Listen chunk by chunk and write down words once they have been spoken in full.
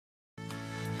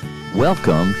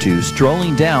Welcome to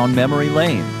Strolling Down Memory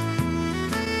Lane.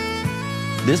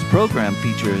 This program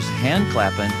features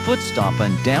hand-clapping,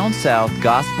 foot-stomping, down-south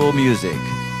gospel music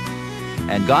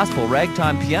and gospel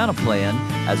ragtime piano playing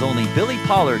as only Billy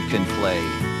Pollard can play.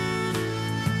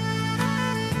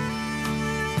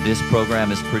 This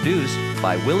program is produced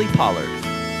by Willie Pollard.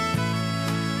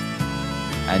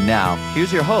 And now,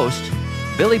 here's your host,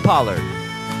 Billy Pollard.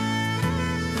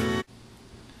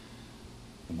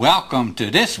 Welcome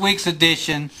to this week's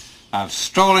edition of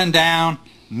Strolling Down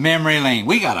Memory Lane.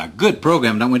 We got a good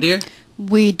program, don't we, dear?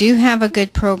 We do have a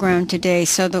good program today,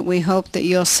 so that we hope that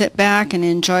you'll sit back and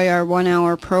enjoy our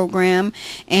 1-hour program.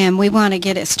 And we want to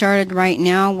get it started right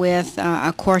now with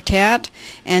a quartet,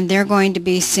 and they're going to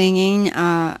be singing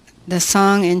the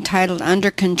song entitled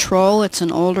Under Control. It's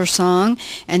an older song,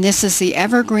 and this is the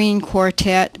Evergreen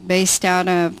Quartet based out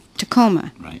of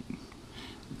Tacoma. Right.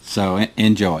 So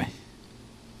enjoy.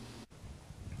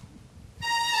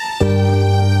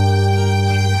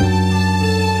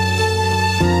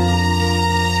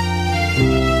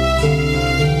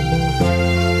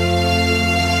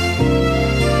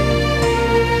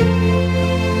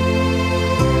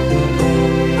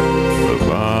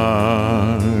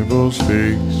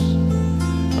 Speaks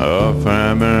of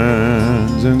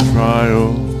famines and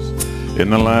trials in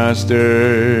the last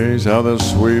days, how they'll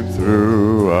sweep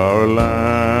through our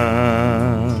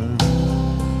land.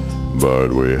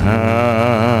 But we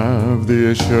have the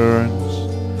assurance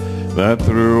that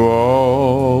through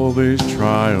all these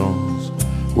trials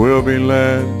we'll be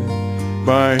led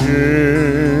by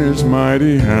His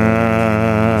mighty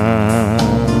hand.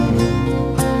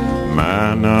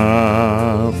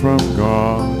 Manna from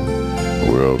God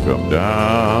will come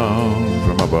down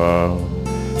from above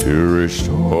to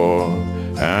restore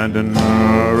and to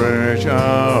nourish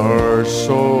our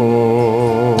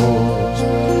souls.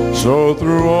 So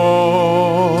through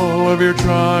all of your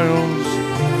trials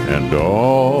and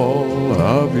all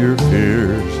of your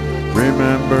fears,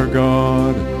 remember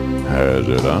God has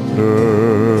it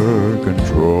under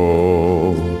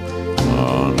control.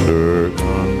 Under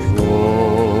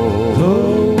control. The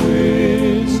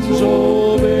winds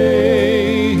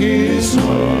obey His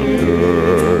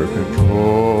under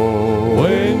control.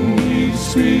 When He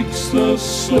speaks, the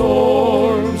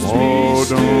storms be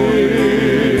still. Don't be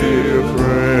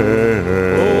afraid.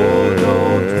 Oh,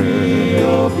 don't be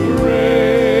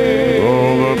afraid. Oh,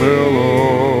 the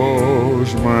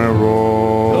billows may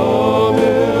roll. The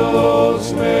billows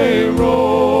may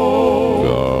roll.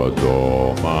 God's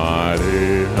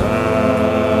almighty hand,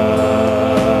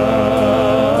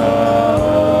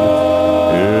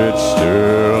 it's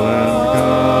still in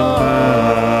command.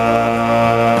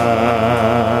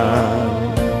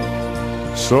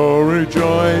 So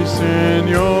rejoice in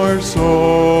your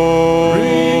soul.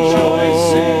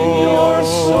 Rejoice in your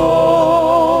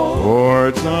soul. For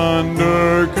it's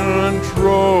under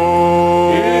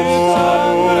control. It's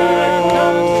under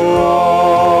control.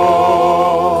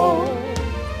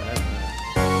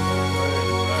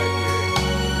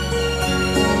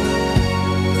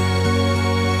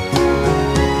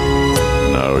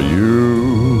 Now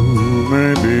you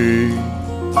may be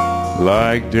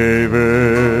like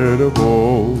David of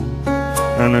old,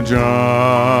 and a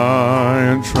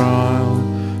giant trial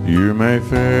you may face.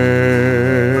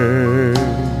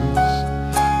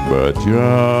 But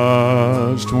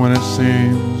just when it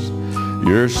seems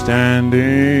you're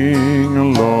standing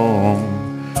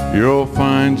alone, you'll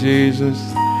find Jesus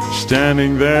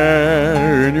standing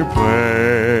there in your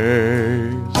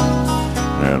place.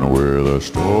 And with a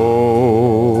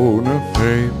stone of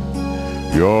faith,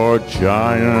 your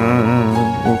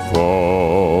giant will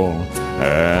fall,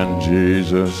 and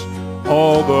Jesus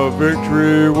all the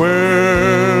victory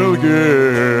will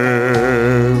give.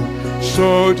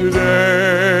 So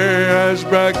today, as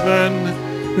back then,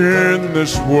 in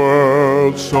this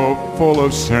world so full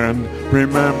of sin,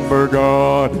 remember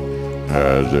God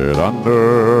has it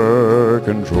under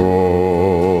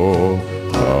control.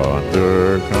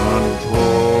 Under control.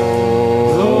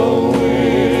 The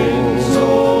winds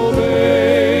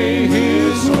obey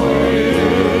His will.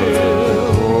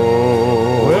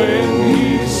 When He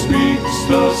speaks,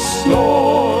 the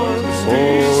storms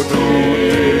be still.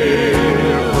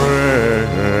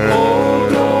 Oh,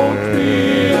 don't be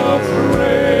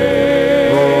afraid.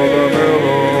 Oh, the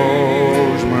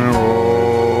billows may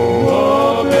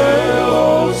roll. The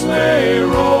billows may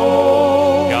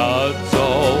roll. God's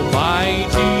almighty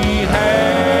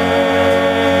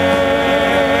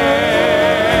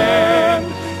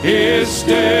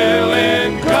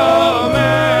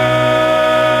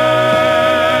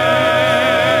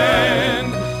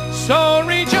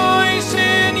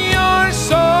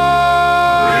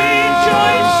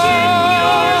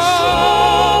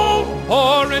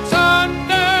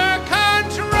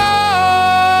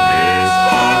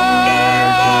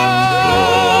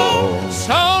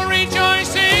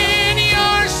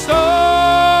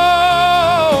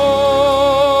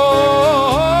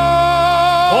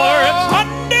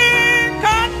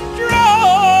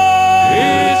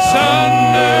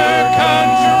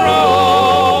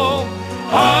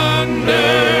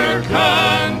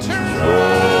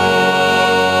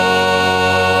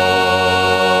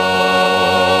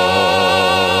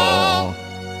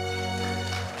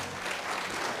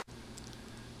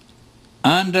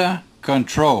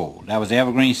Control. That was the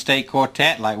Evergreen State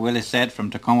Quartet, like Willie said,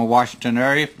 from Tacoma, Washington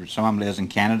area. Some of them lives in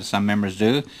Canada, some members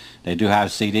do. They do have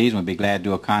CDs, and we'd be glad to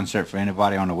do a concert for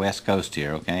anybody on the West Coast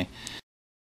here, okay?